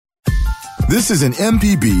This is an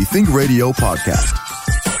MPB Think Radio podcast.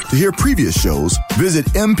 To hear previous shows, visit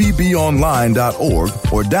mpbonline.org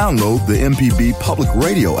or download the MPB Public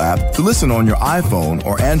Radio app to listen on your iPhone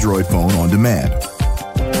or Android phone on demand.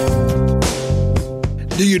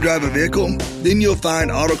 Do you drive a vehicle? Then you'll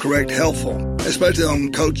find autocorrect helpful, especially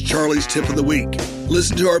on Coach Charlie's Tip of the Week.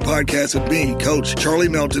 Listen to our podcast with me, Coach Charlie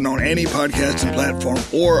Melton, on any podcasting platform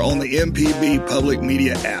or on the MPB Public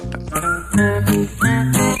Media app.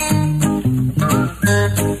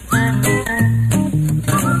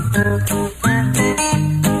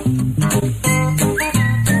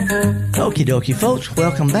 Okie dokie, folks.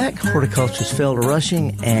 Welcome back. Horticulture's Felder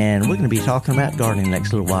Rushing, and we're going to be talking about gardening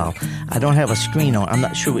next little while. I don't have a screen on. I'm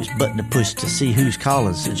not sure which button to push to see who's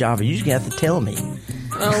calling. So, Java, you just have to tell me.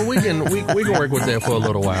 We can work with that for a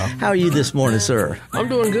little while. How are you this morning, sir? I'm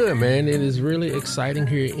doing good, man. It is really exciting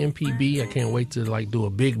here at MPB. I can't wait to do a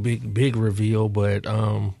big reveal, but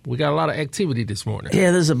we got a lot of activity this morning.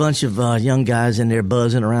 Yeah, there's a bunch of young guys in there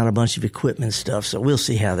buzzing around a bunch of equipment stuff, so we'll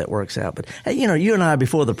see how that works out. But hey, you and I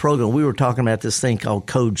before the program, we were talking about this thing called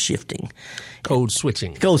code shifting. Code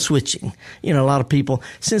switching. Code switching. A lot of people,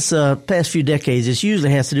 since the past few decades, it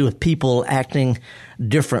usually has to do with people acting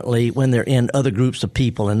differently when they're in other groups of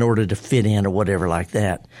people in order to fit in or whatever like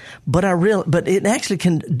that. But it actually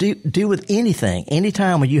can do with anything.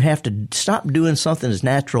 Anytime when you have to stop doing something that's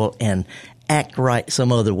natural and act right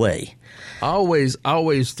some other way. I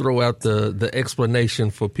always throw out the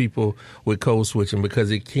explanation for people with code switching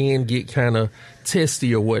because it can get kind of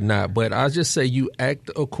testy or whatnot. But I just say you act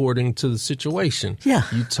according to the situation. Yeah.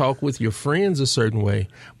 You talk with your friends a certain way,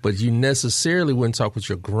 but you necessarily wouldn't talk with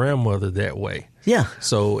your grandmother that way. Yeah.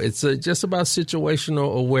 So it's just about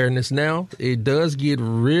situational awareness. Now, it does get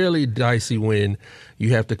really dicey when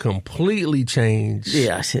you have to completely change.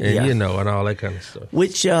 Yes, and all that kind of stuff.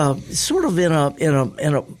 Which sort of in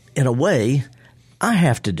a way, I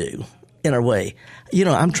have to do. In a way,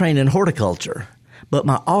 I'm trained in horticulture, but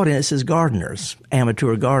my audience is gardeners,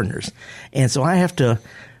 amateur gardeners, and so I have to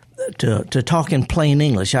talk in plain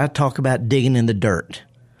English. I talk about digging in the dirt.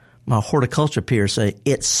 My horticulture peers say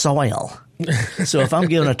it's soil. So if I'm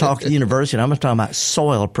giving a talk at the university, I'm talking about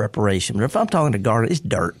soil preparation. But if I'm talking to gardeners, it's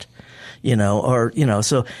dirt.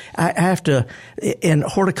 So I have to, in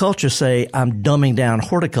horticulture, say I'm dumbing down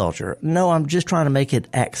horticulture. No, I'm just trying to make it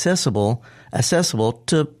accessible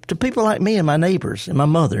to people like me and my neighbors and my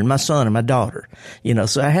mother and my son and my daughter.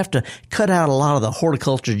 So I have to cut out a lot of the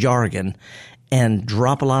horticulture jargon and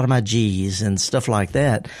drop a lot of my G's and stuff like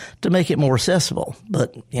that to make it more accessible.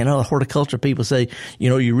 But, the horticulture people say,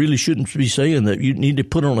 you really shouldn't be saying that. You need to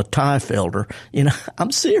put on a tie felder.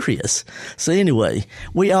 I'm serious. So anyway,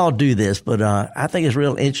 we all do this, but I think it's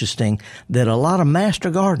real interesting that a lot of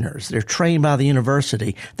master gardeners, they're trained by the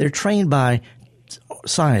university. They're trained by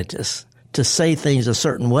scientists to say things a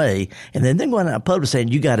certain way, and then they're going out in public saying,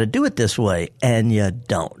 you got to do it this way, and you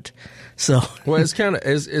don't. So well, it's kind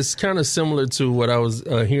of similar to what I was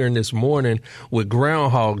hearing this morning with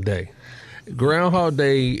Groundhog Day. Groundhog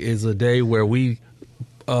Day is a day where we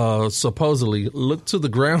supposedly look to the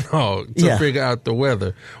groundhog to figure out the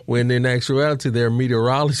weather, when in actuality there are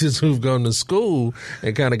meteorologists who've gone to school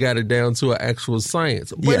and kind of got it down to an actual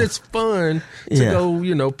science. But it's fun to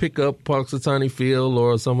go, pick up Punxsutawney Phil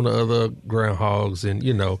or some of the other groundhogs and,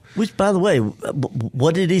 Which, by the way,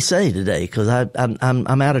 what did he say today? Because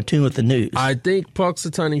I'm out of tune with the news. I think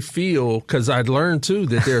Punxsutawney Phil, because I'd learned, too,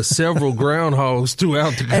 that there are several groundhogs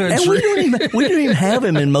throughout the country. And we don't even have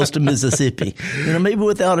him in most of Mississippi. Maybe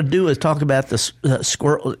what they ought to do is talk about the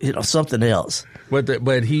squirrel, something else.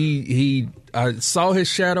 But he I saw his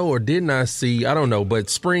shadow, or did not see. I don't know. But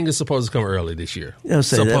spring is supposed to come early this year.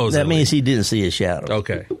 That means he didn't see his shadow.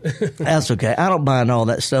 Okay, that's okay. I don't mind all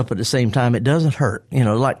that stuff, but at the same time, it doesn't hurt.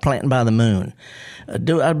 Like planting by the moon.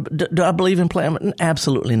 Do I believe in planting?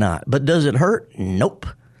 Absolutely not. But does it hurt? Nope.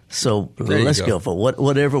 So let's go for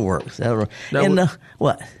whatever works. Now,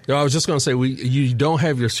 what? No, I was just going to say, you don't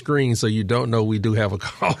have your screen, so you don't know we do have a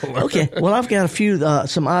caller. Okay. Well, I've got a few,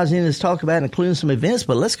 some odds and ends to talk about, including some events,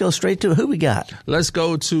 but let's go straight to who we got. Let's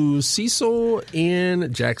go to Cecil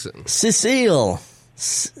in Jackson. Cecile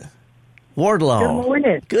Wardlaw. Good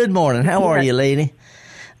morning. Good morning. How are you, lady?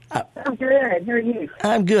 I'm good. How are you?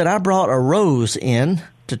 I'm good. I brought a rose in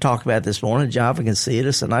to talk about this morning. Java can see it.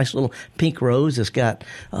 It's a nice little pink rose. It's got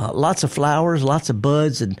lots of flowers, lots of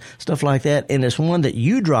buds and stuff like that. And it's one that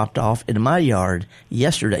you dropped off in my yard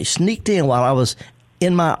yesterday. Sneaked in while I was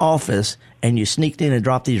in my office, and you sneaked in and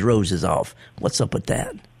dropped these roses off. What's up with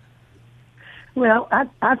that? Well,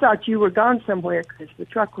 I thought you were gone somewhere because the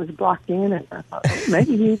truck was blocked in, and I thought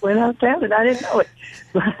maybe you went out of town and I didn't know it.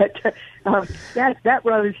 But that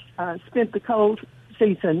rose spent the cold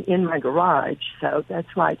season in my garage, so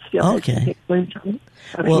that's why it still has blooms on it.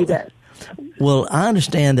 A few days. Well, I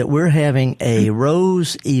understand that we're having a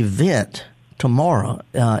rose event tomorrow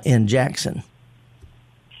in Jackson.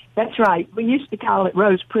 That's right. We used to call it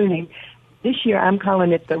rose pruning. This year, I'm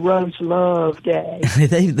calling it the Rose Love Day.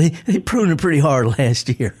 They pruned it pretty hard last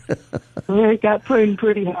year. It got pruned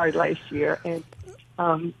pretty hard last year,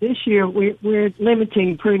 and this year we're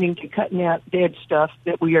limiting pruning to cutting out dead stuff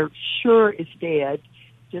that we are sure is dead.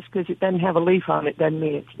 Just because it doesn't have a leaf on it doesn't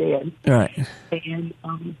mean it's dead. Right.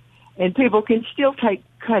 And people can still take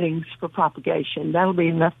cuttings for propagation. That'll be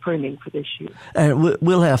enough pruning for this year. And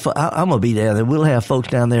we'll have, I'm going to be down there, we'll have folks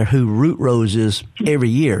down there who root roses every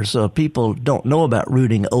year. So if people don't know about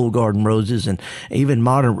rooting old garden roses and even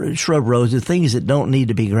modern shrub roses, things that don't need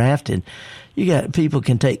to be grafted, people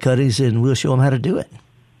can take cuttings and we'll show them how to do it.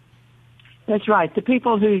 That's right.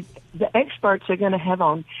 The experts are going to have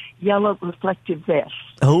on yellow reflective vests.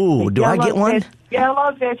 Oh, do I get one?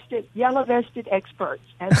 Yellow vested experts.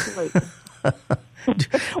 Absolutely.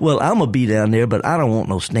 Well, I'm going to be down there, but I don't want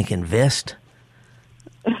no stinking vest.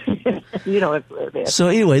 You don't have to wear a vest. So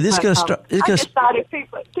anyway, this is going to start. I just thought if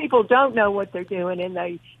people don't know what they're doing and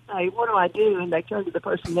they say, what do I do? And they turn to the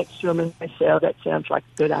person next to them and they say, oh, that sounds like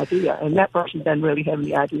a good idea. And that person doesn't really have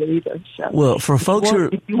any idea either. So, well, for folks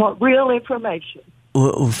if you want real information.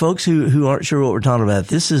 Well, folks who aren't sure what we're talking about,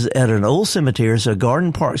 this is at an old cemetery. It's a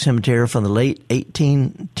garden park cemetery from the late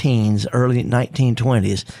 1810s, early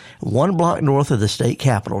 1920s, 1 block north of the state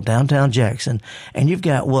capitol, downtown Jackson. And you've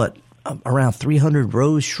got around 300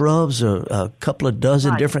 rose shrubs, a couple of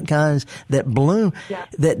dozen different kinds that bloom,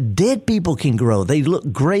 that dead people can grow. They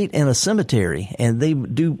look great in a cemetery, and they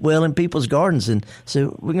do well in people's gardens. And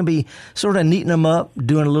so we're going to be sort of neating them up,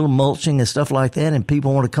 doing a little mulching and stuff like that. And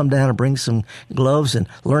people want to come down and bring some gloves and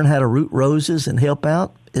learn how to root roses and help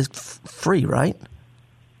out. It's free, right?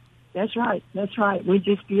 That's right. That's right. We'd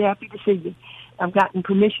just be happy to see you. I've gotten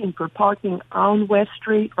permission for parking on West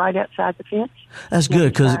Street right outside the fence. That's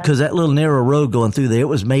good because that little narrow road going through there, it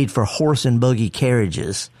was made for horse and buggy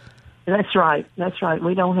carriages. That's right. That's right.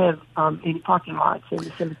 We don't have any parking lots in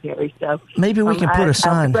the cemetery. So maybe we can put a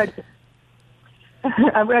sign.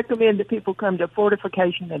 I recommend that people come to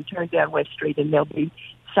Fortification and turn down West Street, and there'll be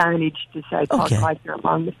signage to say park right there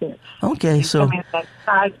along the fence. Okay, so come in that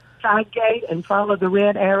side gate and follow the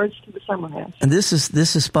red arrows to the summer house. And this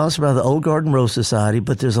is sponsored by the Old Garden Rose Society,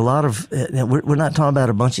 but there's a lot of we're not talking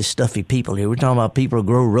about a bunch of stuffy people here. We're talking about people who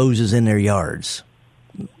grow roses in their yards.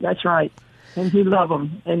 That's right, and who love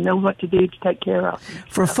them and know what to do to take care of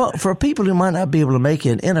them. For people who might not be able to make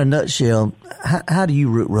it, in a nutshell, how do you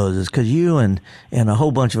root roses? Because you and a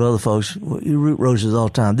whole bunch of other folks, you root roses all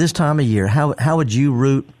the time. This time of year, how would you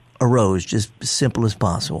root a rose? Just as simple as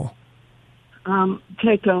possible.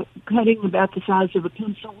 Take a cutting about the size of a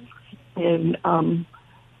pencil, and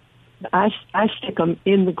I stick them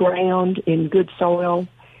in the ground in good soil.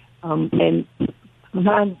 And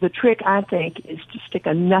the trick, I think, is to stick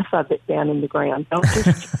enough of it down in the ground. Don't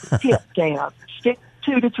just tip down. Stick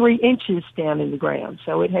 2 to 3 inches down in the ground,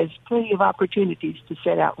 so it has plenty of opportunities to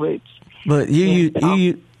set out roots. But you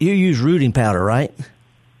use rooting powder, right?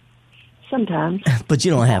 Sometimes. But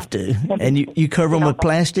you don't have to. And you cover them with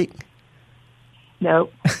plastic?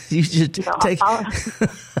 No. You just take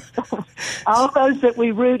all those that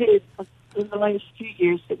we rooted in the last few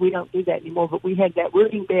years. That we don't do that anymore. But we had that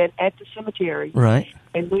rooting bed at the cemetery, right?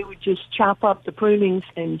 And we would just chop up the prunings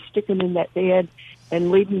and stick them in that bed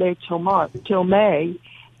and leave them there till May.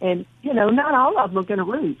 And not all of them are going to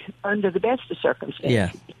root under the best of circumstances.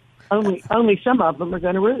 Yeah. Only some of them are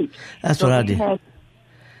going to root. That's what I do. Had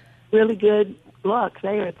really good luck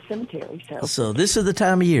there at the cemetery. So this is the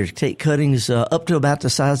time of year to take cuttings up to about the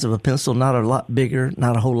size of a pencil, not a lot bigger,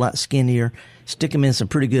 not a whole lot skinnier. Stick them in some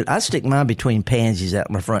pretty good. I stick mine between pansies out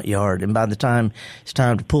in my front yard, and by the time it's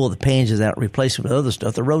time to pull the pansies out and replace them with other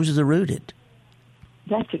stuff, the roses are rooted.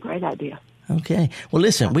 That's a great idea. Okay. Well,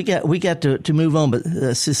 listen, we got to move on, but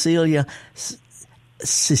Cecile,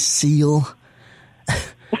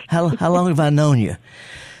 how long have I known you?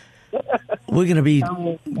 We're going to be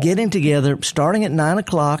getting together starting at 9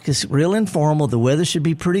 o'clock. It's real informal. The weather should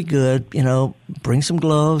be pretty good. Bring some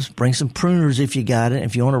gloves, bring some pruners if you got it.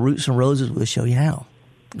 If you want to root some roses, we'll show you how.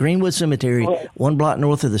 Greenwood Cemetery, 1 block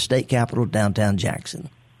north of the state capitol, downtown Jackson.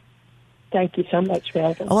 Thank you so much,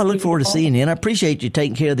 Melvin. I look forward to seeing you. And I appreciate you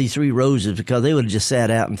taking care of these 3 roses because they would have just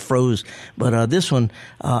sat out and froze. But this one,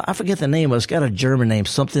 I forget the name. It's got a German name,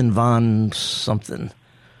 something von something.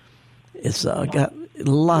 It's got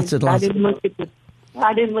lots and lots. I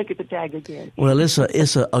didn't look at the tag again. Well, it's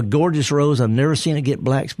a gorgeous rose. I've never seen it get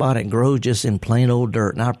black spot. It grows just in plain old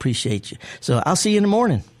dirt, and I appreciate you. So I'll see you in the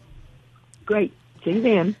morning. Great. See you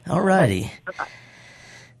then. All righty.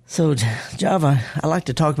 So, Java, I like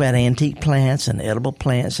to talk about antique plants and edible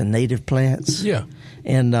plants and native plants. Yeah.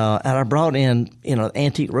 And I brought in,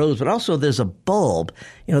 antique rose, but also there's a bulb.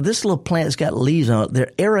 This little plant's got leaves on it.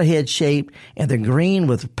 They're arrowhead shaped and they're green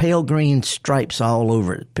with pale green stripes all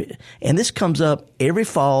over it. And this comes up every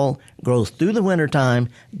fall, grows through the wintertime,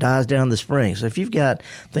 dies down in the spring. So if you've got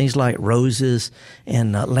things like roses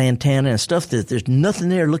and lantana and stuff that there's nothing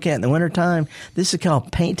there to look at in the wintertime, this is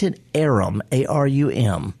called painted arum,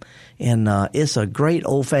 A-R-U-M. And it's a great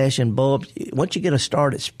old-fashioned bulb. Once you get a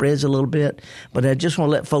start, it spreads a little bit. But I just want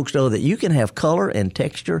to let folks know that you can have color and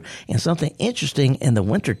texture and something interesting in the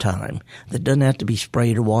wintertime that doesn't have to be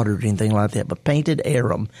sprayed or watered or anything like that. But painted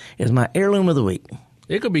arum is my heirloom of the week.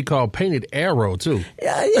 It could be called painted arrow, too.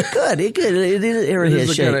 Yeah, it could. It is arrowhead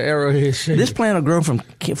shape. Kind of arrowhead shape. This plant will grow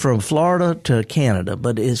from Florida to Canada,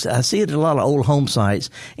 but I see it at a lot of old home sites,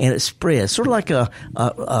 and it spreads sort of like a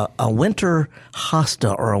winter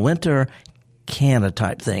hosta or a winter canna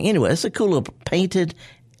type thing. Anyway, it's a cool little painted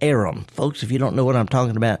arum. Folks, if you don't know what I'm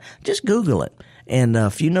talking about, just Google it. And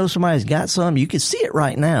if you know somebody's got some, you can see it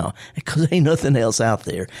right now because there ain't nothing else out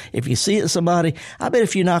there. If you see it somebody, I bet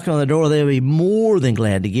if you knock on the door, they'll be more than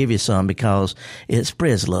glad to give you some because it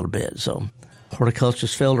spreads a little bit. So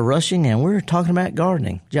horticulturist Felder Rushing, and we're talking about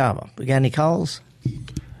gardening. Java, we got any calls?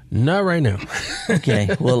 Not right now.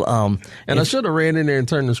 Okay. Well, I should have ran in there and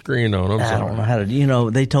turned the screen on. I don't know how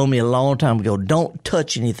to. They told me a long time ago, don't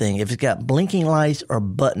touch anything. If it's got blinking lights or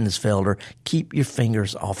buttons, Felder, keep your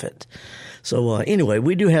fingers off it. So anyway,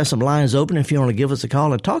 we do have some lines open if you want to give us a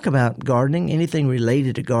call and talk about gardening, anything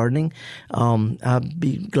related to gardening. I'd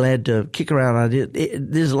be glad to kick around ideas.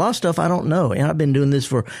 There's a lot of stuff I don't know, and I've been doing this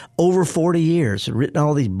for over 40 years, written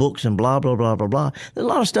all these books and blah, blah, blah, blah, blah. There's a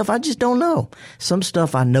lot of stuff I just don't know. Some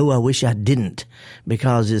stuff I know I wish I didn't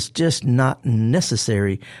because it's just not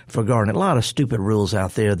necessary for gardening. A lot of stupid rules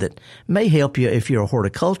out there that may help you if you're a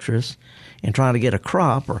horticulturist and trying to get a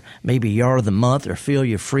crop, or maybe yard of the month, or fill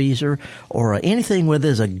your freezer, or anything where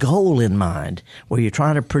there's a goal in mind, where you're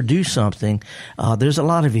trying to produce something. There's a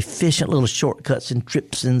lot of efficient little shortcuts and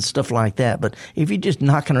trips and stuff like that. But if you're just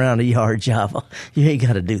knocking around a yard, Java, you ain't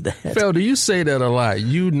got to do that. Felder, you say that a lot.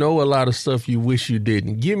 You know a lot of stuff you wish you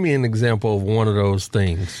didn't. Give me an example of one of those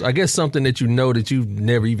things. I guess something that you know that you've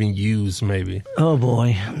never even used, maybe. Oh,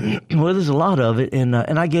 boy. Well, there's a lot of it, and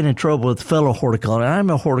I get in trouble with fellow horticulturists. I'm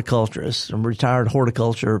a horticulturist. I'm a retired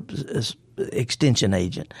horticulture extension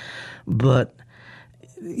agent. But,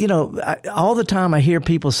 all the time I hear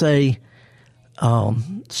people say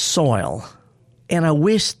soil, and I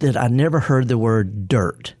wish that I never heard the word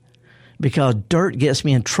dirt, because dirt gets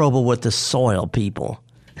me in trouble with the soil people.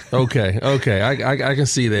 Okay, I can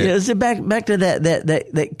see that. Yeah, it's back to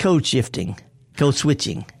that code switching.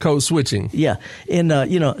 Code switching. Yeah,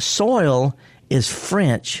 and soil is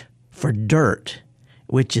French for dirt,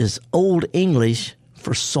 which is Old English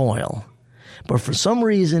for soil. But for some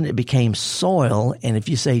reason, it became soil, and if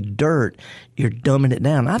you say dirt, you're dumbing it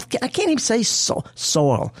down. I can't even say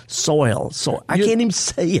soil. I can't even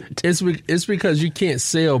say it. It's because you can't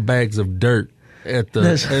sell bags of dirt at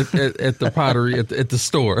the pottery at the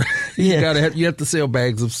store. Yeah. You have to sell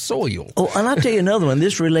bags of soil. Oh, and I'll tell you another one.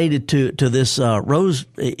 This related to this rose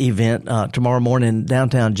event tomorrow morning in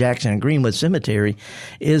downtown Jackson and Greenwood Cemetery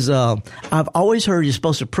is I've always heard you're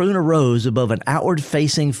supposed to prune a rose above an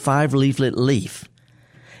outward-facing 5-leaflet leaf.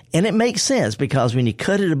 And it makes sense because when you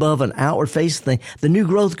cut it above an outward-facing thing, the new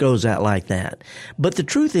growth goes out like that. But the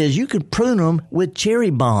truth is you can prune them with cherry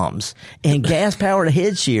bombs and gas-powered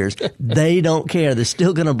head shears. They don't care. They're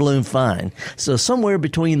still going to bloom fine. So somewhere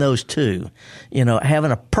between those two,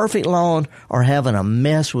 having a perfect lawn or having a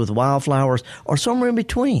mess with wildflowers or somewhere in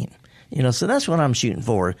between. So that's what I'm shooting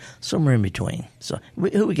for, somewhere in between. So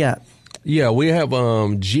who we got? Yeah, we have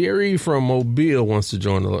Jerry from Mobile wants to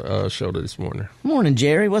join the show this morning. Morning,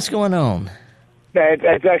 Jerry. What's going on?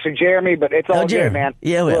 It's actually Jeremy, but it's all good, man.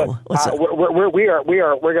 Yeah, well, look, what's up? We're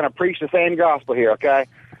going to preach the same gospel here, okay?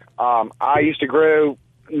 I used to grow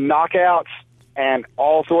knockouts and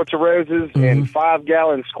all sorts of roses in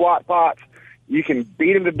 5-gallon squat pots. You can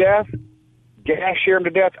beat them to death, gas shear them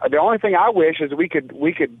to death. The only thing I wish is we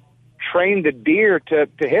could train the deer to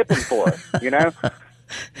hit them for us,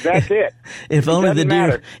 That's it. If only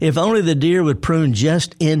the deer would prune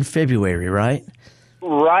just in February, right?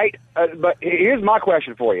 Right. But here's my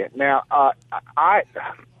question for you. Now, I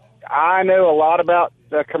know a lot about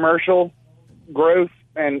commercial growth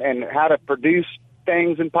and how to produce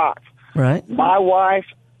things in pots. Right. My wife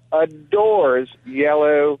adores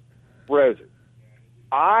yellow roses.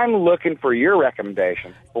 I'm looking for your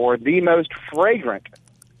recommendation for the most fragrant,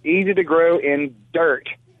 easy to grow in dirt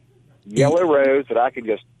yellow rose that I can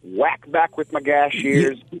just whack back with my gas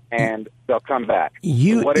shears and they'll come back.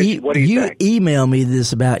 What do you think? Emailed me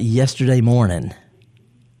this about yesterday morning.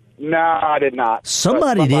 No, I did not.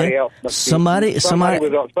 Somebody did. Somebody was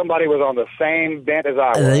on the same bent as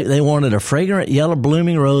I was. They wanted a fragrant yellow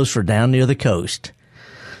blooming rose for down near the coast.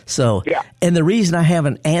 So, yeah. And the reason I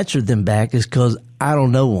haven't answered them back is because I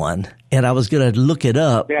don't know one, and I was going to look it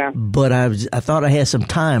up, but I thought I had some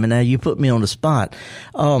time, and now you put me on the spot.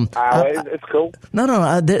 It's cool.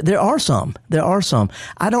 No. There are some. There are some.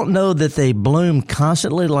 I don't know that they bloom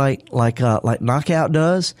constantly like Knockout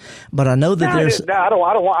does, but I know that there's. No, I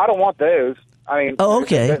don't want those. I mean, oh,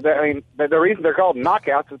 okay. The reason they're called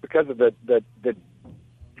knockouts is because of the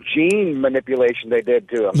gene manipulation they did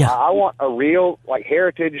to them. Yeah. I want a real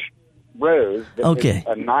heritage rose. That is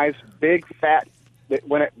a nice big fat. That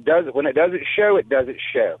when it doesn't show, it doesn't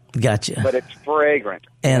show. Gotcha. But it's fragrant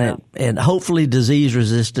and hopefully disease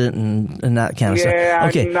resistant and that kind of stuff. Yeah.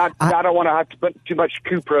 Okay. I don't want to have to put too much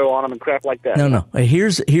Cupro on them and crap like that. No.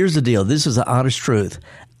 Here's the deal. This is the honest truth.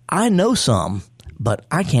 I know some, but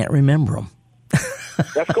I can't remember them.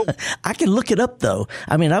 That's cool. I can look it up, though.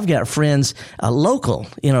 I mean, I've got friends local,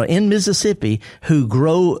 in Mississippi who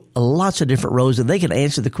grow lots of different roses, and they can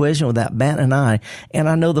answer the question without batting an eye. And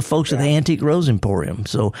I know the folks at the Antique Rose Emporium.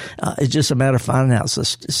 So it's just a matter of finding out. So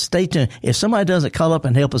stay tuned. If somebody doesn't call up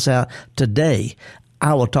and help us out today,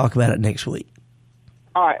 I will talk about it next week.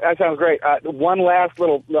 All right. That sounds great. One last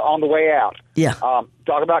little on the way out. Yeah.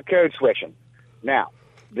 Talk about code switching. Now,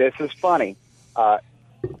 this is funny.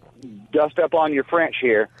 Dust up on your French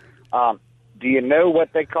here. Do you know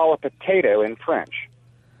what they call a potato in French?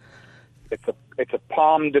 It's a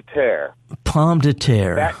pomme de terre. Pomme de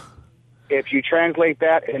terre. If you translate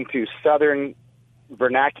that into Southern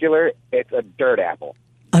vernacular, it's a dirt apple.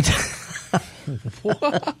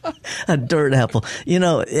 A dirt apple.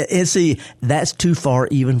 And see, that's too far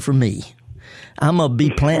even for me. I'm going to be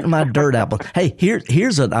planting my dirt apple. Hey,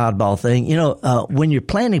 here's an oddball thing. When you're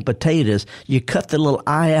planting potatoes, you cut the little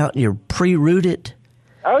eye out and you pre-root it.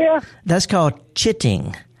 Oh, yeah. That's called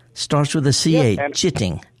chitting. Starts with a CH,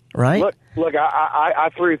 chitting, right? Look, I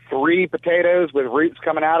threw 3 potatoes with roots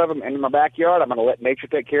coming out of them into my backyard. I'm going to let nature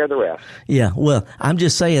take care of the rest. Yeah, well, I'm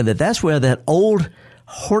just saying that's where that old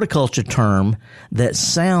horticulture term that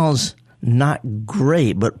sounds not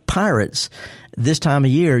great, but pirates, this time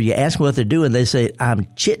of year, you ask them what they're doing, they say, I'm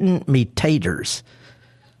chitting me taters.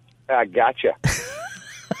 I gotcha.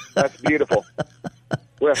 That's beautiful.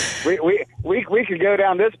 Well, we could go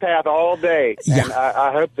down this path all day, and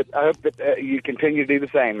I hope that you continue to do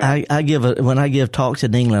the same, man. When I give talks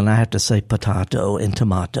in England, I have to say potato and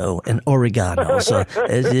tomato and oregano. So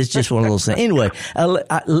it's just one of those things. Anyway,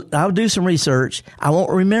 I'll do some research. I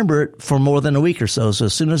won't remember it for more than a week or so. So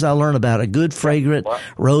as soon as I learn about a good fragrant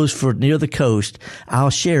rose for near the coast,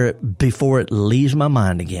 I'll share it before it leaves my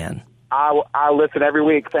mind again. I listen every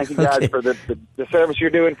week. Thank you guys for the service you're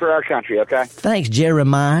doing for our country, okay? Thanks,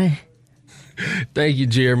 Jeremiah. Thank you,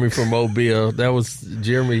 Jeremy from Mobile. That was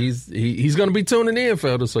Jeremy. He's going to be tuning in,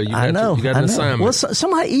 fellas. So you got an assignment. Well,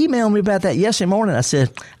 somebody emailed me about that yesterday morning. I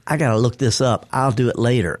said, I got to look this up. I'll do it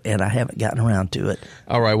later, and I haven't gotten around to it.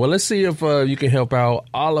 All right. Well, let's see if you can help out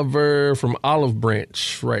Oliver from Olive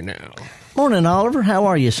Branch right now. Morning, Oliver. How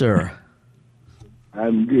are you, sir?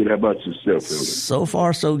 I'm good. How about yourself, Elder? So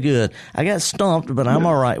far, so good. I got stumped, but I'm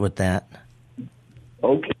all right with that.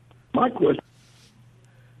 Okay. My question.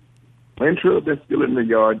 Plant shrub that's still in the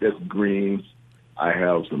yard, that's greens. I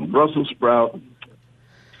have some Brussels sprout,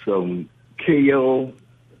 some kale.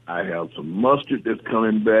 I have some mustard that's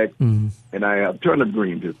coming back, and I have turnip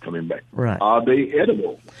greens that's coming back. Right. Are they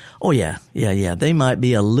edible? Oh, yeah. They might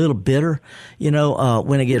be a little bitter.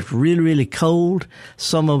 When it gets really, really cold,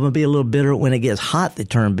 some of them will be a little bitter. When it gets hot, they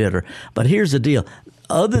turn bitter. But here's the deal.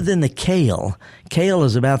 Other than the kale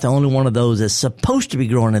is about the only one of those that's supposed to be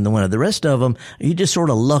growing in the winter. The rest of them, you just sort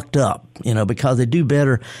of lucked up, because they do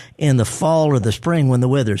better in the fall or the spring when the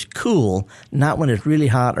weather's cool, not when it's really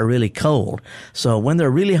hot or really cold. So when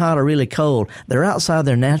they're really hot or really cold, they're outside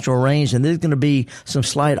their natural range, and there's going to be some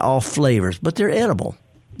slight off flavors, but they're edible.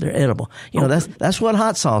 They're edible. That's what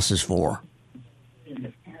hot sauce is for.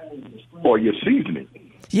 Or your seasoning.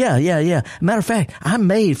 Yeah. Matter of fact,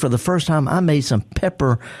 for the first time, I made some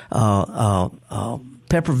pepper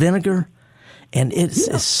vinegar, and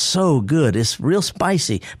it's so good. It's real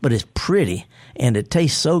spicy, but it's pretty, and it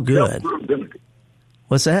tastes so good. Pepper vinegar.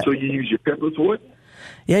 What's that? So you use your peppers for it?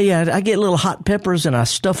 Yeah. I get little hot peppers and I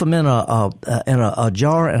stuff them in a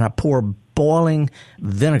jar and I pour boiling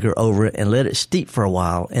vinegar over it and let it steep for a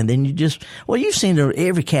while. And then you've seen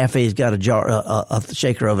every cafe's got a jar, a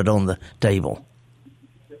shaker of it on the table.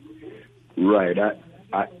 Right.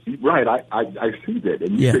 I see that.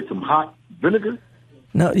 And you take some hot vinegar?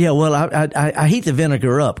 No, yeah, well, I heat the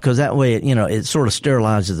vinegar up because that way, it sort of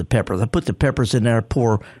sterilizes the peppers. I put the peppers in there, I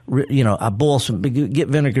boil get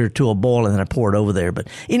vinegar to a boil, and then I pour it over there. But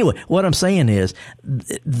anyway, what I'm saying is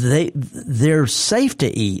they're safe to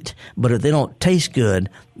eat, but if they don't taste good,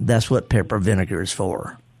 that's what pepper vinegar is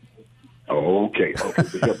for. Oh, okay. To help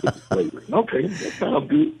with the flavor. Okay, that sounds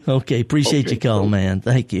good. Okay, appreciate your call, man.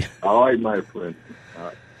 Thank you. All right, my friend.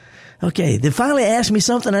 Okay, they finally asked me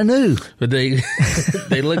something I knew. But they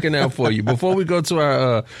looking out for you. Before we go to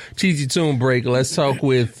our cheesy tune break, let's talk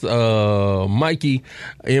with Mikey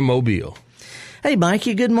in Mobile. Hey,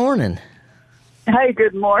 Mikey, good morning. Hey,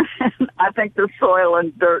 good morning. I think the soil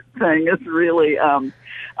and dirt thing is really, I've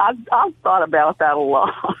thought about that a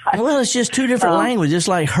lot. Well, it's just two different languages. It's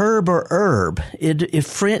like herb or herb. If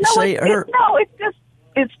French say herb.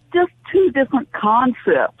 It's just two different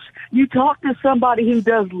concepts. You talk to somebody who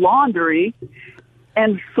does laundry,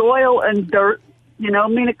 and soil and dirt,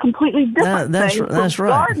 mean a completely different thing. That's right.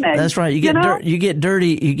 Gardening, that's right. You get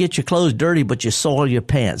dirty. You get your clothes dirty, but you soil your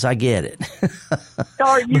pants. I get it.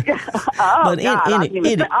 Or you get, I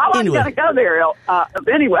wasn't going to go there.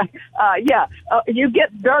 Anyway, you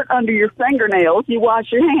get dirt under your fingernails. You wash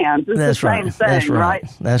your hands. It's the same thing, that's right?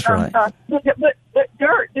 That's right. But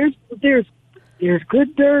dirt, there's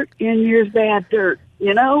good dirt and there's bad dirt.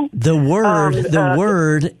 The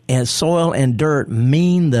word and soil and dirt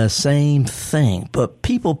mean the same thing, but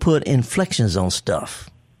people put inflections on stuff.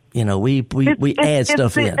 We add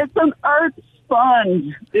stuff in. It's an earth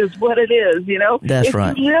sponge, is what it is. That's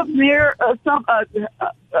right. If you live near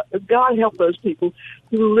God help those people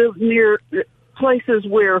who live near places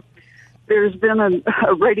where there's been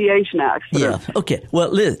a radiation accident. Yeah. Okay. Well,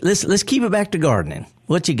 let's keep it back to gardening.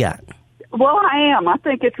 What you got? Well, I am. I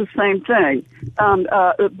think it's the same thing.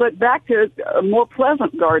 But back to more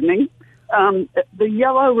pleasant gardening, the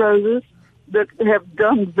yellow roses that have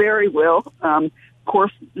done very well, of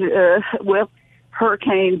course, with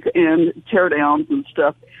hurricanes and teardowns and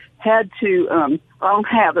stuff, had to, I don't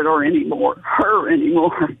have it anymore.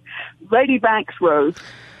 Lady Banks rose.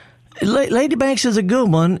 Lady Banks is a good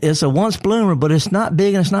one. It's a once bloomer, but it's not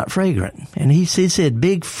big and it's not fragrant. And he said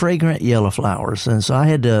big fragrant yellow flowers. And so I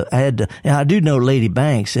had to, and I do know Lady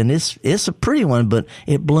Banks, and it's a pretty one, but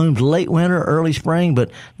it bloomed late winter, early spring,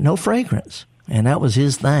 but no fragrance. And that was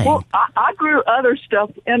his thing. Well, I grew other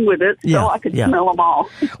stuff in with it, so I could smell them all.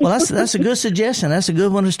 Well, that's a good suggestion. That's a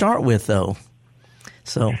good one to start with, though.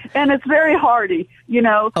 So. And it's very hardy,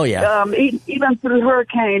 Oh, yeah. Even through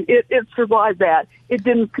hurricane, it survived that. It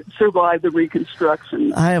didn't survive the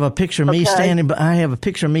reconstruction. I have a picture of me standing. I have a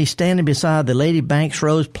picture of me standing beside the Lady Banks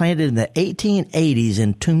rose planted in the 1880s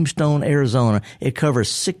in Tombstone, Arizona. It covers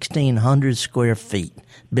 1,600 square feet.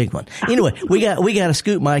 Big one. Anyway, we got a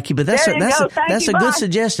scoop, Mikey. But that's a good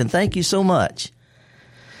suggestion. Thank you so much.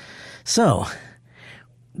 So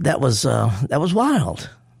that was wild.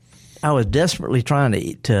 I was desperately trying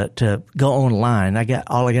to go online. I got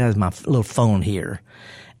is my little phone here.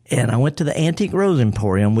 And I went to the Antique Rose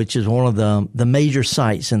Emporium, which is one of the major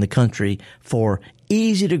sites in the country for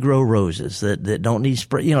easy to grow roses that don't need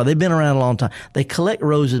spray. They've been around a long time. They collect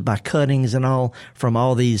roses by cuttings and all from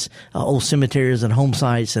all these old cemeteries and home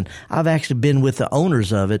sites. And I've actually been with the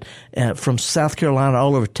owners of it from South Carolina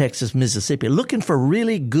all over Texas, Mississippi, looking for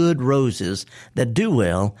really good roses that do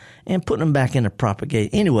well and putting them back into propagate.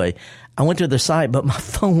 Anyway, I went to the site, but my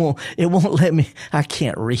phone won't let me. I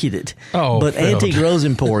can't read it. But Antique Rose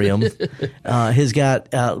Emporium has got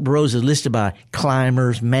roses listed by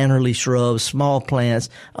climbers, mannerly shrubs, small plants,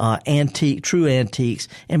 true antiques,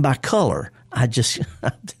 and by color. I just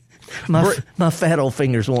my fat old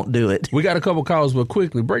fingers won't do it. We got a couple calls, but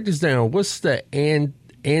quickly break this down. What's the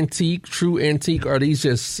antique, true antique? Are these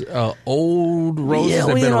just old roses that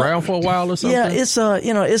have been around for a while or something? Yeah, here's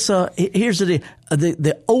the deal.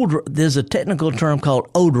 There's a technical term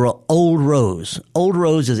called old rose. Old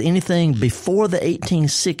rose is anything before the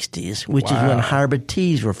 1860s, which is when hybrid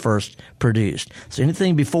teas were first produced. So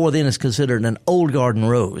anything before then is considered an old garden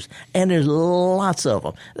rose. And there's lots of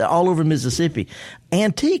them. They're all over Mississippi.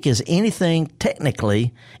 Antique is anything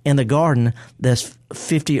technically in the garden that's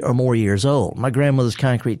 50 or more years old. My grandmother's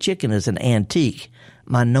concrete chicken is an antique.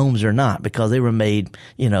 My gnomes are not, because they were made,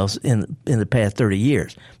 in the past 30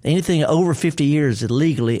 years. Anything over 50 years is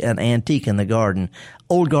legally an antique in the garden.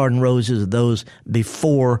 Old garden roses are those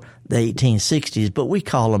before the 1860s, but we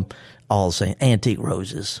call them all the same, antique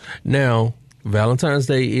roses. Now, Valentine's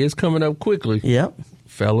Day is coming up quickly. Yep.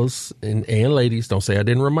 Fellas and ladies, don't say I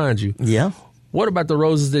didn't remind you. Yeah. What about the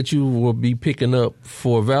roses that you will be picking up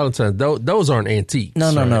for Valentine's? Those aren't antiques.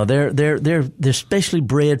 No. They're specially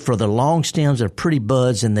bred for the long stems. They're pretty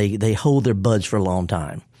buds, and they hold their buds for a long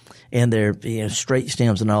time. And they're straight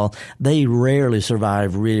stems and all. They rarely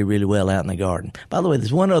survive really, really well out in the garden. By the way,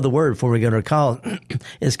 there's one other word before we go to a call.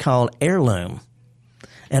 It's called heirloom.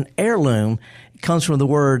 An heirloom comes from the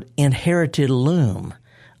word inherited loom.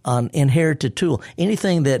 An inherited tool.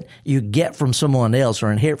 Anything that you get from someone else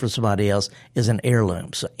or inherit from somebody else is an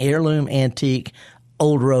heirloom. So heirloom, antique,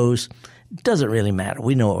 old rose, doesn't really matter.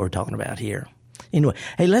 We know what we're talking about here. Anyway,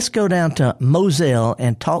 hey, let's go down to Moselle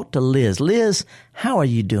and talk to Liz. Liz, how are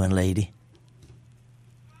you doing, lady?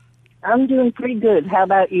 I'm doing pretty good. How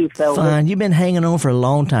about you, fellas? Fine. You've been hanging on for a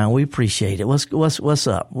long time. We appreciate it. What's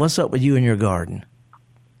up? What's up with you and your garden?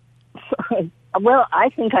 Well, I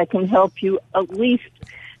think I can help you, at least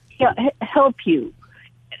help you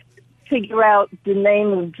figure out the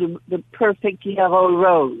name of the perfect yellow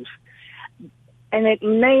rose. And it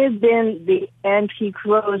may have been the antique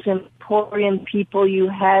rose emporium people you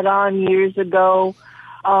had on years ago,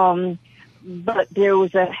 but there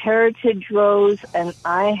was a heritage rose, and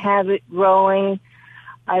I have it growing.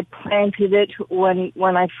 I planted it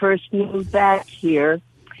when I first moved back here,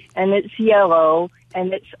 and it's yellow,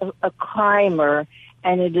 and it's a climber,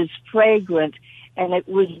 and it is fragrant, and it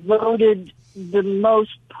was voted the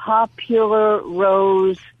most popular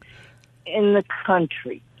rose in the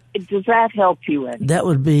country. Does that help you any? That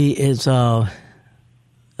would be it's a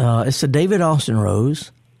David Austin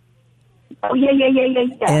rose. Oh yeah.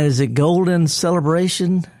 And is it Golden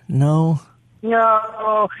Celebration? No,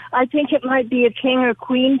 I think it might be a king or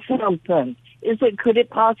queen something. Could it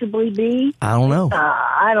possibly be? I don't know.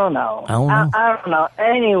 I don't know. I don't know.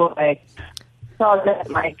 Anyway, so that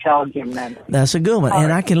might jog your memory. That's a good one.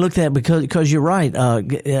 And I can look that because you're right.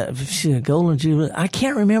 Golden Jubilee. I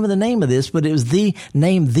can't remember the name of this, but it was the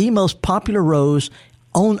most popular rose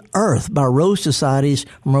on Earth by rose societies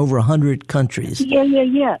from over 100 countries.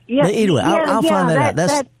 Yeah. Anyway, I'll find that out.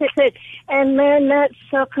 That's it. And then that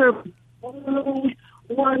sucker bloomed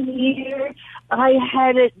one year. I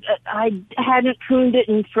hadn't pruned it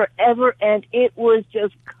in forever, and it was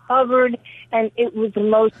just covered, and it was the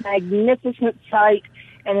most magnificent sight,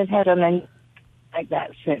 and it had a name like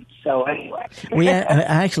that since. So anyway,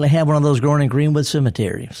 I actually have one of those growing in Greenwood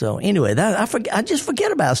Cemetery. So anyway, I just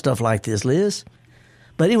forget about stuff like this, Liz.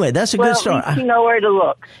 But anyway, that's a good start. You know where to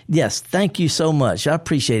look. Yes, thank you so much. I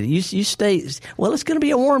appreciate it. You stay. Well, it's going to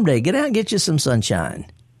be a warm day. Get out and get you some sunshine.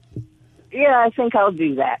 Yeah, I think I'll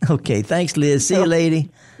do that. Okay, thanks, Liz. See you, lady.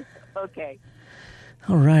 Okay.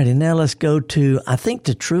 All right, and now let's go to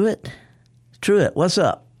Truett. Truett, what's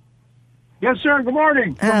up? Yes, sir. Good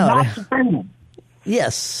morning. Howdy.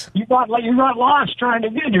 Yes. You got lost trying to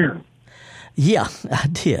get here. Yeah, I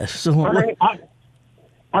did. So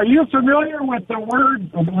are you familiar with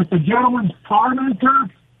the gentleman's parmenter?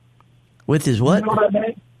 With his what? You know what I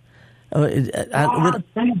mean?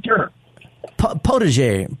 Parmenter.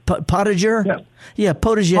 Potager. Potager? Yes. Yeah,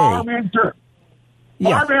 potager. Parmenter.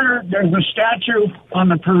 Yeah. Parmenter, there's a statue on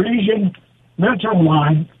the Parisian metro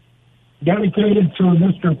line dedicated to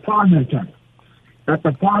Mr. Parmenter at the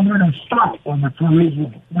Parmenter stop on the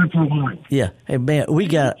Parisian metro line. Yeah. Hey, man, we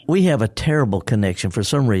have a terrible connection for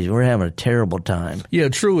some reason. We're having a terrible time. Yeah,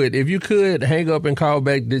 Truett, if you could hang up and call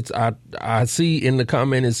back. I see in the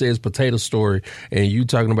comment it says Potato Story, and you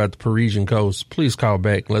talking about the Parisian coast. Please call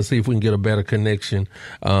back. Let's see if we can get a better connection,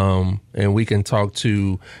 and we can talk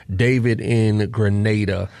to David in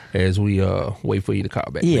Grenada as we wait for you to call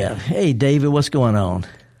back. Yeah. Man. Hey, David, what's going on?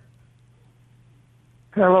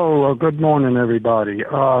 Hello, good morning, everybody.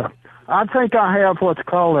 I think I have what's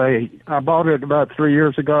called I bought it about 3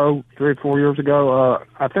 or 4 years ago.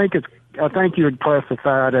 I think you would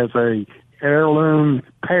classify it as a heirloom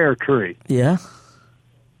pear tree. Yeah.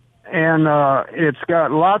 And it's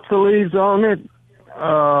got lots of leaves on it,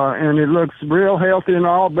 and it looks real healthy and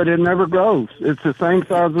all, but it never grows. It's the same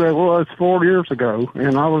size that it was 4 years ago,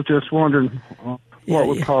 and I was just wondering what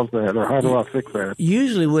would cause that, or how do I fix that?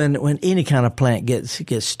 Usually when any kind of plant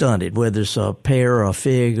gets stunted, whether it's a pear or a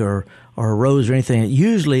fig or a rose or anything,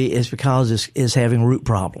 usually it's because it's having root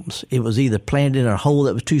problems. It was either planted in a hole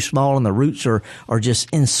that was too small and the roots are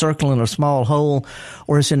just encircling a small hole,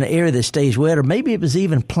 or it's in an area that stays wet, or maybe it was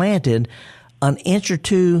even planted an inch or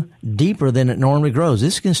two deeper than it normally grows.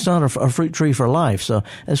 This can stunt a fruit tree for life. So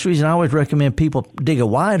that's the reason I always recommend people dig a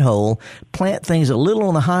wide hole, plant things a little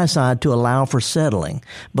on the high side to allow for settling.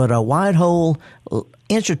 But a wide hole,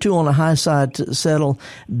 inch or two on the high side to settle,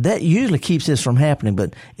 that usually keeps this from happening.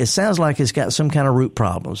 But it sounds like it's got some kind of root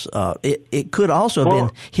problems. It could also have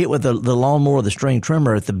been hit with the lawnmower, the string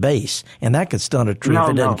trimmer at the base, and that could stunt a tree if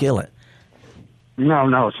it doesn't kill it.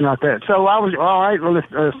 No, it's not that. So I was, all right, well,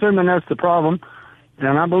 assuming that's the problem,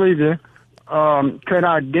 and I believe you, could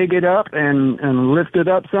I dig it up and lift it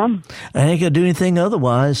up some? I ain't going to do anything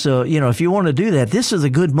otherwise. So, if you want to do that, this is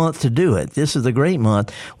a good month to do it. This is a great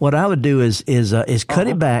month. What I would do is cut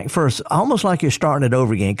it back first, almost like you're starting it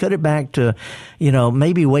over again. Cut it back to,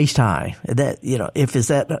 maybe waist high. That, if it's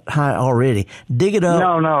that high already, dig it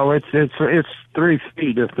up. No, it's 3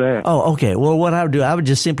 feet if that. Oh, okay. Well, what I would do, I would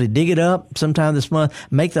just simply dig it up sometime this month,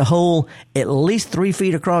 make the hole at least 3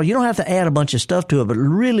 feet across. You don't have to add a bunch of stuff to it, but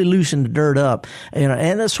really loosen the dirt up.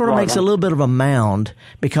 And that sort of makes a little bit of a mound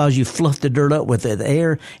because you fluff the dirt up with the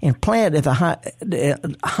air and plant at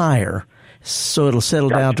the higher, so it'll settle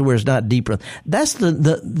down to where it's not deeper. That's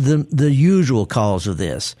the usual cause of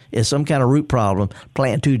this is some kind of root problem,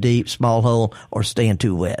 planting too deep, small hole, or staying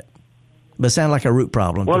too wet. But it sounds like a root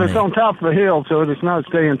problem. Well, it's on top of a hill, so it's not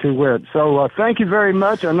staying too wet. So thank you very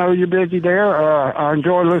much. I know you're busy there. I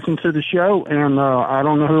enjoy listening to the show, and I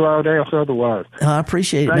don't know who I would ask otherwise. I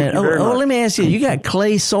appreciate it, man. Oh, let me ask you, you got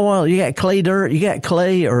clay soil, you got clay dirt, you got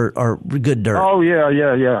clay or good dirt? Oh,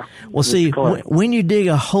 yeah. Well, see, when you dig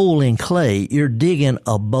a hole in clay, you're digging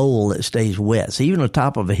a bowl that stays wet. So even on the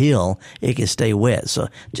top of a hill, it can stay wet. So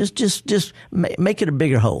just make it a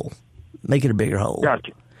bigger hole. Make it a bigger hole.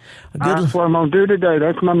 Gotcha. That's what I'm going to do today.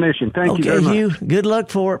 That's my mission. Thank you very much. Hugh. Good luck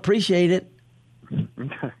for it. Appreciate it.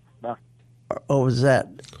 Bye. What was that?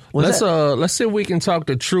 Let's see if we can talk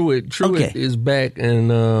to Truett. Truett is back, and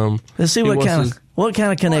let's see what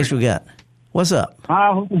kind of connection we got. What's up?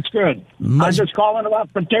 It's good. I'm just calling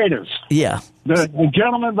about potatoes. Yeah. The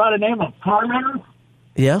gentleman by the name of Parmenter.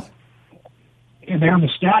 Yeah. And they're on the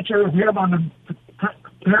statue here on the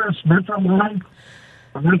Paris Metro line,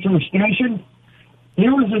 Metro station. He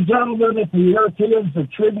was a gentleman that the Europeans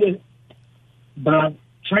attribute the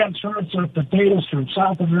transference of potatoes from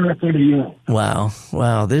South America to Europe.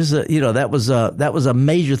 Wow. There's that was a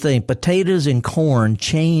major thing. Potatoes and corn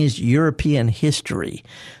changed European history.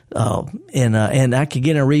 And I could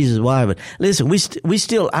get into reasons why, but listen, we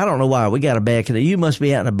still, I don't know why we got a bad connection. You must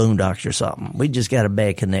be out in the boondocks or something. We just got a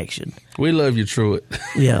bad connection. We love you, Truett.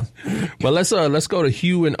 Yeah. But let's go to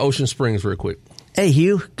Hugh in Ocean Springs real quick. Hey,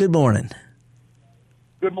 Hugh. Good morning.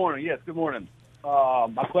 Good morning. Yes, good morning.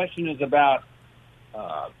 My question is about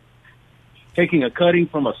taking a cutting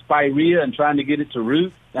from a spirea and trying to get it to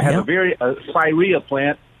root. I have a spirea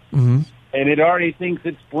plant, and it already thinks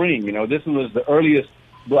it's spring. This one was the earliest.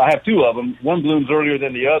 Well, I have two of them. One blooms earlier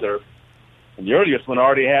than the other, and the earliest one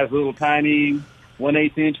already has little tiny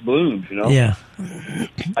 1/8 inch blooms. Yeah,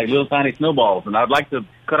 like little tiny snowballs. And I'd like to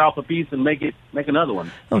cut off a piece and make another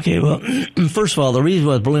one. Okay. Well, first of all, the reason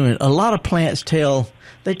why it's blooming, a lot of plants tell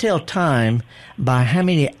time by how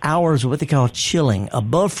many hours of what they call chilling,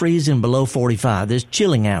 above freezing, below 45. There's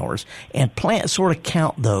chilling hours, and plants sort of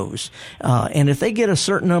count those. And if they get a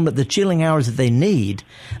certain number of the chilling hours that they need,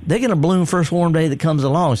 they're going to bloom first warm day that comes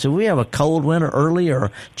along. So if we have a cold winter early or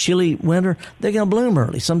a chilly winter, they're going to bloom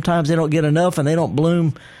early. Sometimes they don't get enough and they don't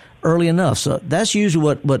bloom early enough. So that's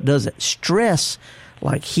usually what does it. Stress,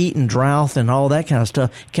 like heat and drought and all that kind of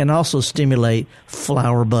stuff, can also stimulate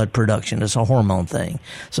flower bud production. It's a hormone thing.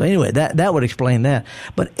 So anyway, that would explain that.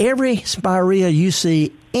 But every spirea you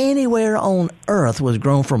see anywhere on earth was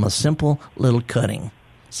grown from a simple little cutting.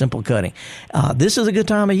 Simple cutting. This is a good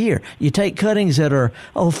time of year. You take cuttings that are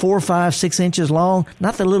 4, 5, 6 inches long,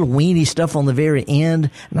 not the little weeny stuff on the very end,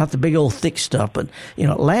 not the big old thick stuff, but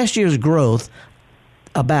last year's growth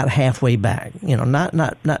about halfway back,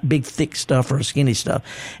 not big thick stuff or skinny stuff.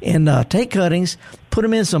 And take cuttings, put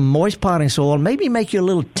them in some moist potting soil, maybe make you a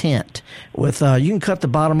little tent with, you can cut the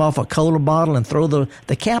bottom off a cola bottle and throw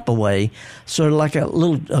the cap away, sort of like a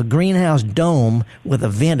little greenhouse dome with a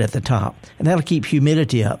vent at the top, and that'll keep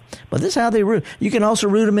humidity up. But this is how they root. You can also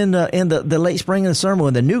root them in the late spring and the summer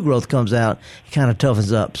when the new growth comes out. It kind of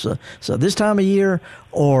toughens up. So this time of year,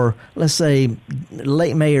 or let's say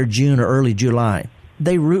late May or June or early July,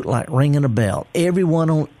 they root like ringing a bell. Everyone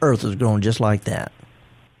on earth is growing just like that.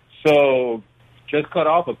 So just cut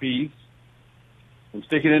off a piece and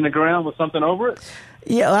stick it in the ground with something over it?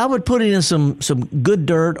 Yeah, I would put it in some good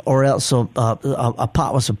dirt or else a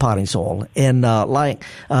pot with some potting soil. And like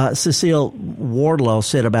Cecile Wardlaw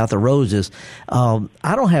said about the roses, I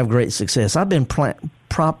don't have great success. I've been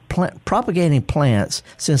propagating plants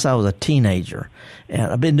since I was a teenager.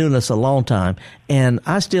 And I've been doing this a long time. And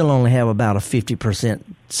I still only have about a 50%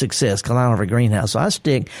 success because I don't have a greenhouse. So I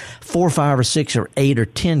stick 4, 5, or 6, or 8, or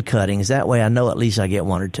 10 cuttings. That way I know at least I get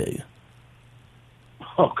 1 or 2.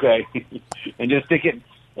 Okay. And just stick it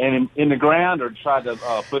in the ground, or try to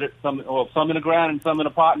put it some in the ground and some in a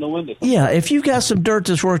pot in the window. Yeah, if you've got some dirt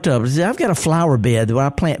that's worked up. I've got a flower bed where I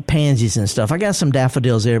plant pansies and stuff. I got some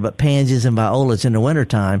daffodils there, but pansies and violas in the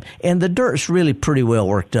wintertime, and the dirt's really pretty well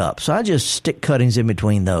worked up. So I just stick cuttings in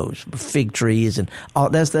between those, fig trees, and all.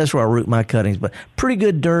 That's where I root my cuttings. But pretty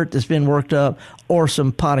good dirt that's been worked up, or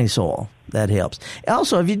some potting soil. That helps.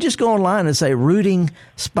 Also, if you just go online and say rooting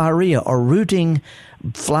spirea or rooting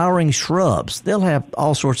flowering shrubs, they'll have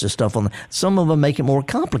all sorts of stuff on them. Some of them make it more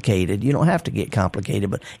complicated. You don't have to get complicated,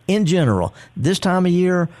 but in general, this time of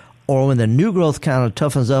year or when the new growth kind of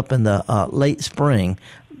toughens up in the late spring,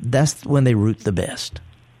 that's when they root the best.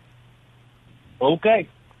 Okay.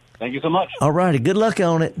 Thank you so much. All righty. Good luck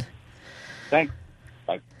on it. Thanks.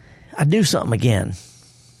 Bye. I do something again.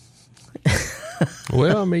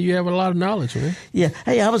 Well, I mean, you have a lot of knowledge, man. Yeah.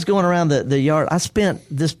 Hey, I was going around the yard. I spent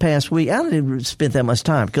this past week, I didn't spend that much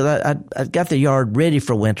time because I got the yard ready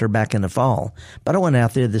for winter back in the fall. But I went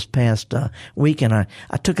out there this past week and I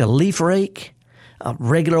took a leaf rake, a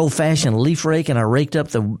regular old-fashioned leaf rake, and I raked up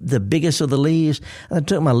the biggest of the leaves. I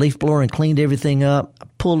took my leaf blower and cleaned everything up. I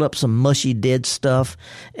pulled up some mushy dead stuff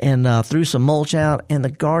and threw some mulch out, and the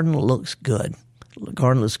garden looks good. The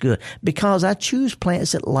garden looks good because I choose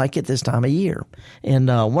plants that like it this time of year. And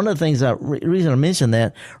one of the things, reason I mentioned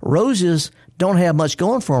that, roses don't have much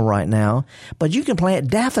going for them right now, but you can plant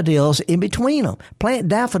daffodils in between them. Plant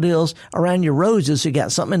daffodils around your roses so you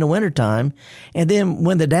got something in the wintertime, and then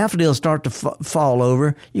when the daffodils start to fall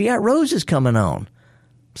over, you got roses coming on.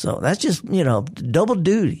 So that's just, double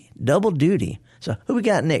duty. So who we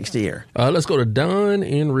got next here? Let's go to Don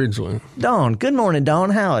in Ridgeland. Don. Good morning,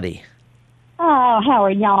 Don. Howdy. How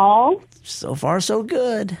are y'all? So far, so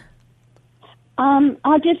good.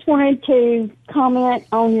 I just wanted to comment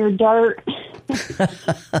on your dirt.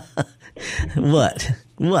 What?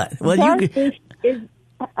 Well, dirt is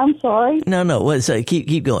I'm sorry. No. What? So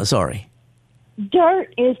keep going. Sorry.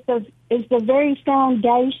 Dirt is the very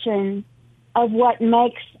foundation of what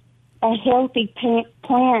makes a healthy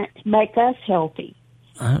plant make us healthy.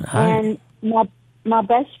 And my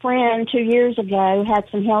best friend 2 years ago had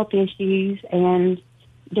some health issues and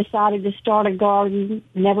decided to start a garden,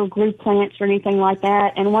 never grew plants or anything like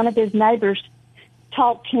that. And one of his neighbors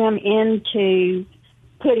talked him into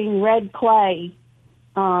putting red clay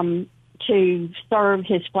to serve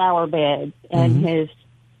his flower bed and his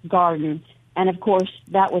garden. And, of course,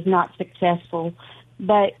 that was not successful.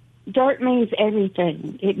 But dirt means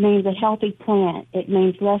everything. It means a healthy plant. It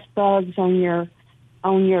means less bugs on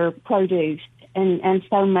your produce. And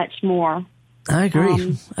so much more. I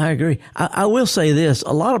agree. I will say this.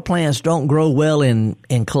 A lot of plants don't grow well in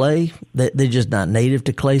clay. They're just not native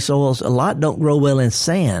to clay soils. A lot don't grow well in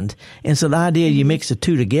sand. And so the idea you mix the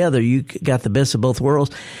two together, you got the best of both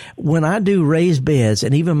worlds. When I do raised beds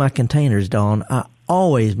and even my containers, Dawn, I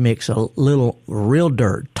always mix a little real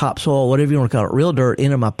dirt, topsoil, whatever you want to call it, real dirt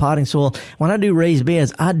into my potting soil. When I do raised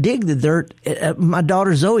beds, I dig the dirt. My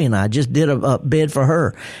daughter Zoe and I just did a bed for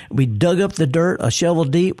her. We dug up the dirt, a shovel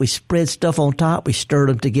deep. We spread stuff on top. We stirred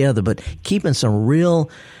them together. But keeping some real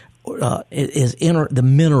the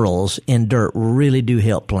minerals in dirt really do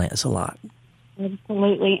help plants a lot.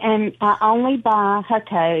 Absolutely. And I only buy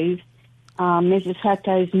Hutto's. Mrs.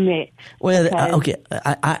 Hutto's mix. Well, okay,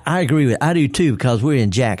 I agree with it. I do too because we're in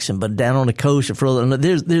Jackson, but down on the coast or further,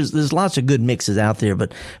 there's lots of good mixes out there.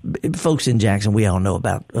 But folks in Jackson, we all know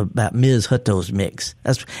about Ms. Hutto's mix.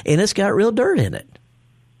 And it's got real dirt in it.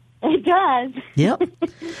 It does. Yep.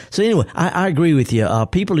 So anyway, I agree with you.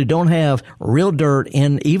 People who don't have real dirt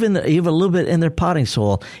in even a little bit in their potting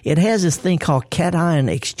soil, it has this thing called cation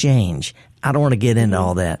exchange. I don't want to get into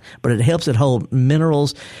all that, but it helps it hold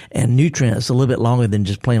minerals and nutrients a little bit longer than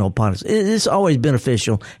just plain old potting. It's always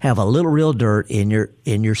beneficial. Have a little real dirt in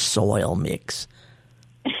your soil mix.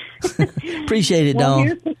 Appreciate it, Dawn.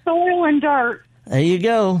 Here's the soil and dirt. There you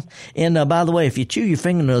go. And by the way, if you chew your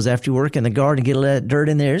fingernails after you work in the garden and get a little dirt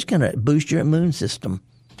in there, it's going to boost your immune system.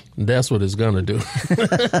 That's what it's going to do.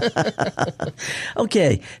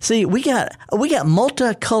 Okay. See, we got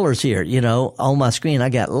multicolors here, on my screen. I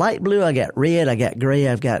got light blue, I got red, I got gray,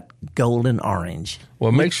 I've got golden orange.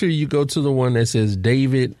 Well, make sure you go to the one that says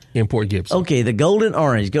David in Port Gibson. Okay, the golden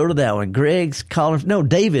orange. Go to that one. Greg's calling. No,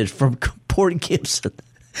 David from Port Gibson.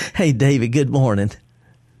 Hey, David, good morning.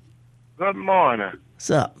 Good morning. What's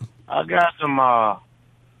up? I got some a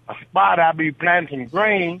spot I be planting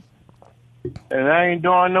green, and I ain't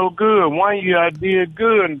doing no good. 1 year I did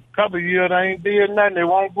good, and a couple of years I ain't did nothing. They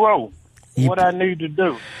won't grow. What I need to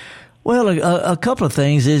do? Well, a couple of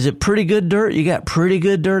things. Is it pretty good dirt? You got pretty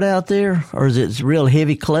good dirt out there, or is it real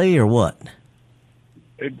heavy clay, or what?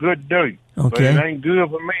 It's good dirt. Okay. But it ain't good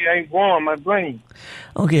for me. It ain't growing my green.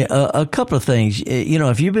 Okay, a couple of things. You know,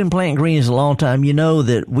 if you've been planting greens a long time, you know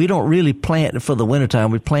that we don't really plant for the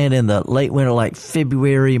wintertime. We plant in the late winter, like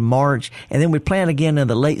February, March, and then we plant again in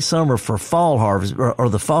the late summer for fall harvest or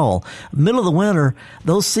the fall. Middle of the winter,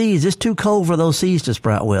 those seeds, it's too cold for those seeds to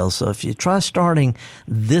sprout well. So if you try starting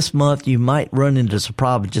this month, you might run into some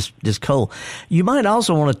problems just cold. You might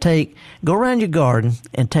also want to go around your garden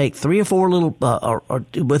and take 3 or 4 little, or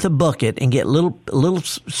with a bucket, and get little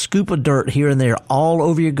scoop of dirt here and there all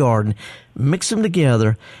over your garden, mix them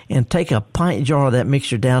together, and take a pint jar of that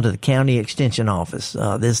mixture down to the county extension office.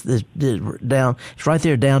 This down, it's right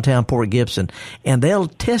there downtown Port Gibson, and they'll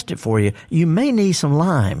test it for you. You may need some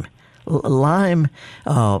lime. Lime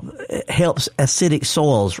helps acidic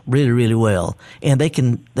soils really, really well, and they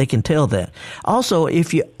can tell that. Also,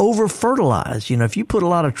 if you over fertilize, you know, if you put a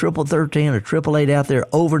lot of triple 13 or triple 8 out there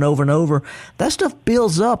over and over and over, that stuff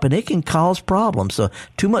builds up and it can cause problems. So,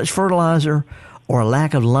 too much fertilizer or a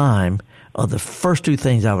lack of lime are the first 2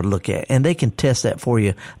 things I would look at, and they can test that for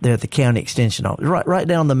you there at the county extension office, right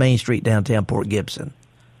down the main street downtown Port Gibson.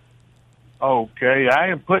 Okay, I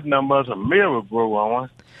ain't putting them as a Miracle-Gro on.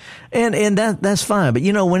 And that's fine. But,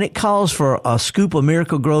 you know, when it calls for a scoop of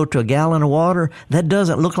Miracle-Gro to a gallon of water, that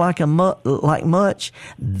doesn't look like much.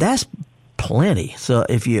 That's plenty. So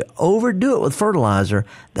if you overdo it with fertilizer,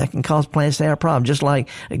 that can cause plants to have problems. Just like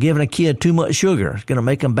giving a kid too much sugar. It's going to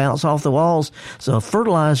make them bounce off the walls. So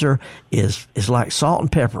fertilizer is like salt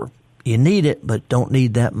and pepper. You need it, but don't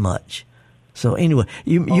need that much. So anyway,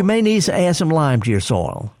 you may need to add some lime to your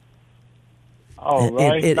soil. Oh,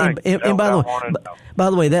 right. And by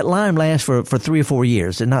the way, that lime lasts for 3 or 4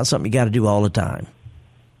 years. It's not something you got to do all the time.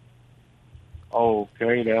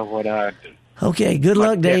 Okay, that's what I do. Okay, good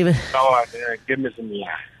luck, David. Give me some lime.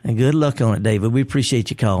 And good luck on it, David. We appreciate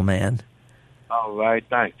your call, man. All right,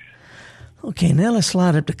 thanks. Okay, now let's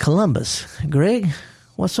slide up to Columbus. Greg,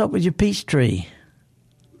 what's up with your peach tree?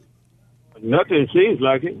 Nothing seems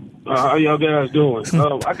like it. How y'all guys doing?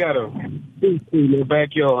 I got a peach tree in the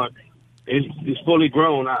backyard. It's fully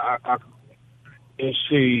grown. Let's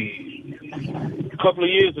see, a couple of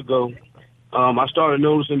years ago, I started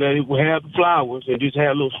noticing that it would have flowers and just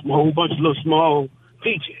had a whole bunch of little small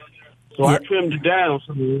peaches. So I trimmed it down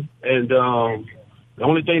some, and the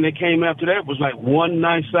only thing that came after that was like one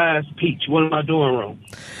nice sized peach. What am I doing wrong?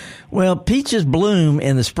 Well, peaches bloom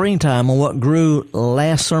in the springtime on what grew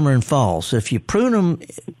last summer and fall. So if you prune them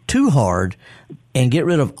too hard and get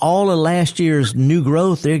rid of all of last year's new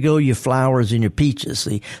growth, there go your flowers and your peaches.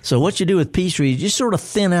 See, so what you do with peach trees, you just sort of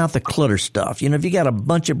thin out the clutter stuff. You know, if you got a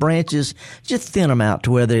bunch of branches, just thin them out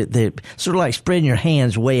to where they're sort of like spreading your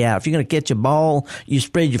hands way out. If you're going to catch a ball, you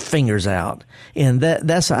spread your fingers out. And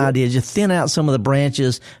that's the idea. Just thin out some of the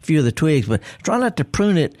branches, a few of the twigs, but try not to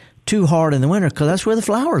prune it too hard in the winter, because that's where the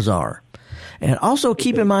flowers are. And also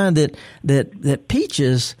keep in mind that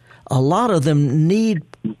peaches, a lot of them need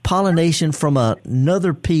pollination from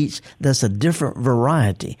another peach that's a different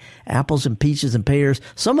variety. Apples and peaches and pears,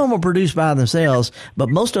 some of them are produced by themselves, but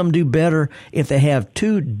most of them do better if they have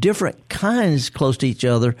 2 different kinds close to each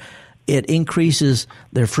other. It increases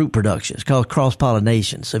their fruit production. It's called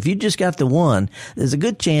cross-pollination. So if you just got the one, there's a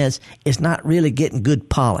good chance it's not really getting good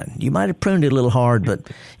pollen. You might have pruned it a little hard, but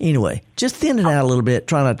anyway, just thin it out a little bit.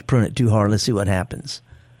 Try not to prune it too hard. Let's see what happens.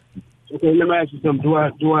 Okay, let me ask you something.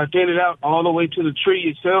 Do I thin it out all the way to the tree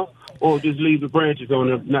itself, or just leave the branches on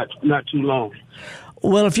it not too long?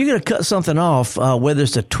 Well, if you're going to cut something off, whether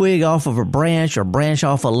it's a twig off of a branch or branch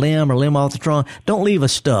off a limb or limb off the trunk, don't leave a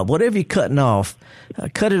stub. Whatever you're cutting off,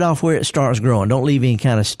 cut it off where it starts growing. Don't leave any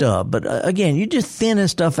kind of stub. But again, you just thinning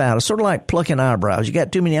stuff out. It's sort of like plucking eyebrows. You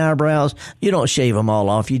got too many eyebrows, you don't shave them all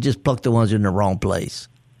off. You just pluck the ones in the wrong place.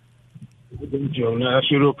 I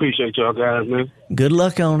sure do appreciate y'all guys, man. Good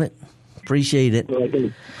luck on it. Appreciate it.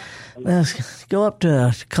 Let's go up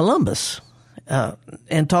to Columbus.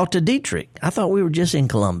 And talk to Dietrich. I thought we were just in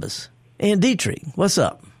Columbus. And Dietrich, what's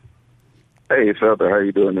up? Hey, fella, how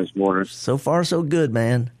you doing this morning? So far, so good,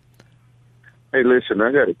 man. Hey, listen,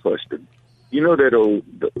 I got a question. you know that old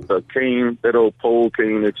the cane, that old pole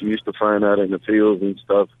cane that you used to find out in the fields and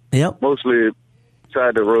stuff? Yep. Mostly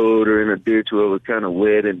side the road or in a ditch where it was kind of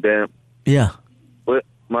wet and damp. Yeah. But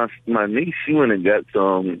my niece, she went and got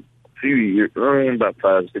some a few years, about 5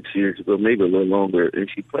 or 6 years ago, maybe a little longer, and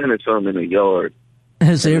she planted some in the yard.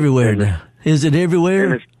 It's everywhere now. Is it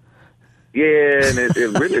everywhere? And it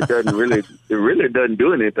really doesn't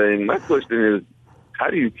do anything. My question is, how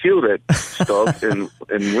do you kill that stuff, and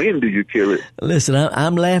when do you kill it? Listen,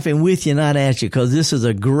 I'm laughing with you, not at you, because this is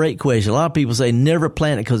a great question. A lot of people say never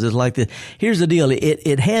plant it because it's like this. Here's the deal.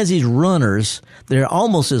 It has these runners. They're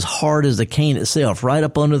almost as hard as the cane itself, right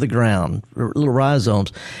up under the ground, little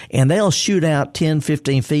rhizomes, and they'll shoot out 10,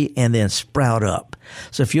 15 feet and then sprout up.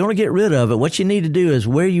 So if you want to get rid of it, what you need to do is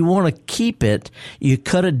where you want to keep it, you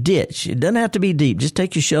cut a ditch. It doesn't have to be deep. Just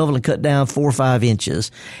take your shovel and cut down 4 or 5 inches.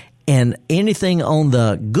 And anything on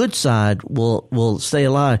the good side will stay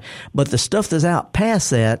alive. But the stuff that's out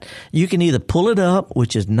past that, you can either pull it up,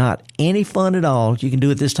 which is not any fun at all. You can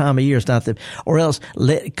do it this time of year. It's not or else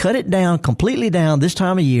cut it down, completely down this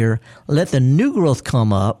time of year. Let the new growth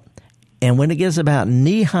come up. And when it gets about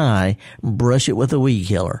knee high, brush it with a weed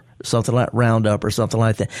killer, something like Roundup or something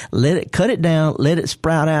like that. Cut it down, let it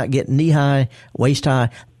sprout out, get knee high, waist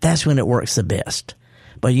high. That's when it works the best.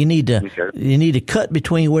 But you need to cut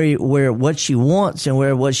between where what she wants and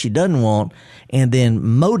what she doesn't want, and then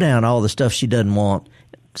mow down all the stuff she doesn't want.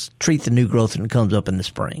 Treat the new growth when it comes up in the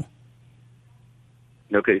spring.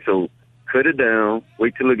 Okay, so cut it down,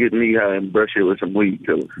 wait till it gets knee high, and brush it with some weed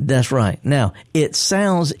killer. That's right. Now it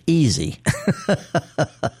sounds easy,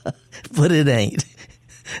 but it ain't.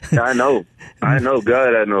 I know.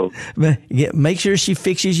 God, I know. Make sure she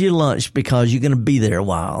fixes your lunch because you're going to be there a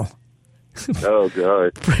while. Oh,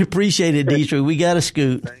 God. Appreciate it, Dietrich. We got to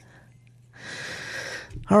scoot.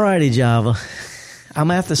 All righty, Java. I'm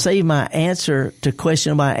going to have to save my answer to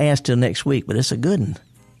question I asked till next week, but it's a good one.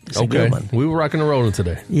 It's a good one. We were rocking and rolling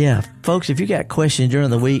today. Yeah. Folks, if you got questions during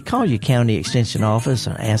the week, call your county extension office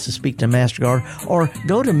and ask to speak to Master Gardener, or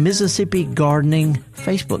go to Mississippi Gardening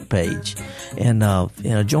Facebook page and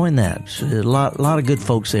join that. A lot of good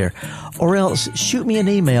folks there. Or else shoot me an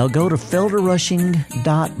email. Go to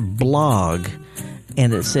felderrushing.blog.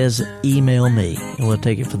 And it says email me, and we'll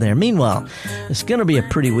take it from there. Meanwhile, it's going to be a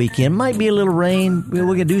pretty weekend. Might be a little rain. We're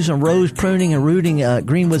going to do some rose pruning and rooting at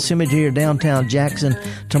Greenwood Cemetery, downtown Jackson,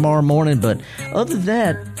 tomorrow morning. But other than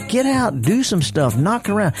that, get out, do some stuff, knock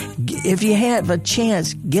around. If you have a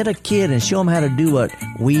chance, get a kid and show them how to do what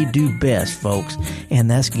we do best, folks, and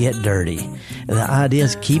that's get dirty. The idea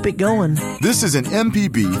is keep it going. This is an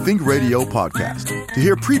MPB Think Radio podcast. To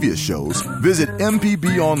hear previous shows, visit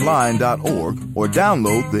mpbonline.org or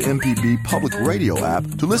download the MPB Public Radio app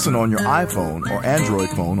to listen on your iPhone or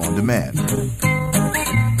Android phone on demand.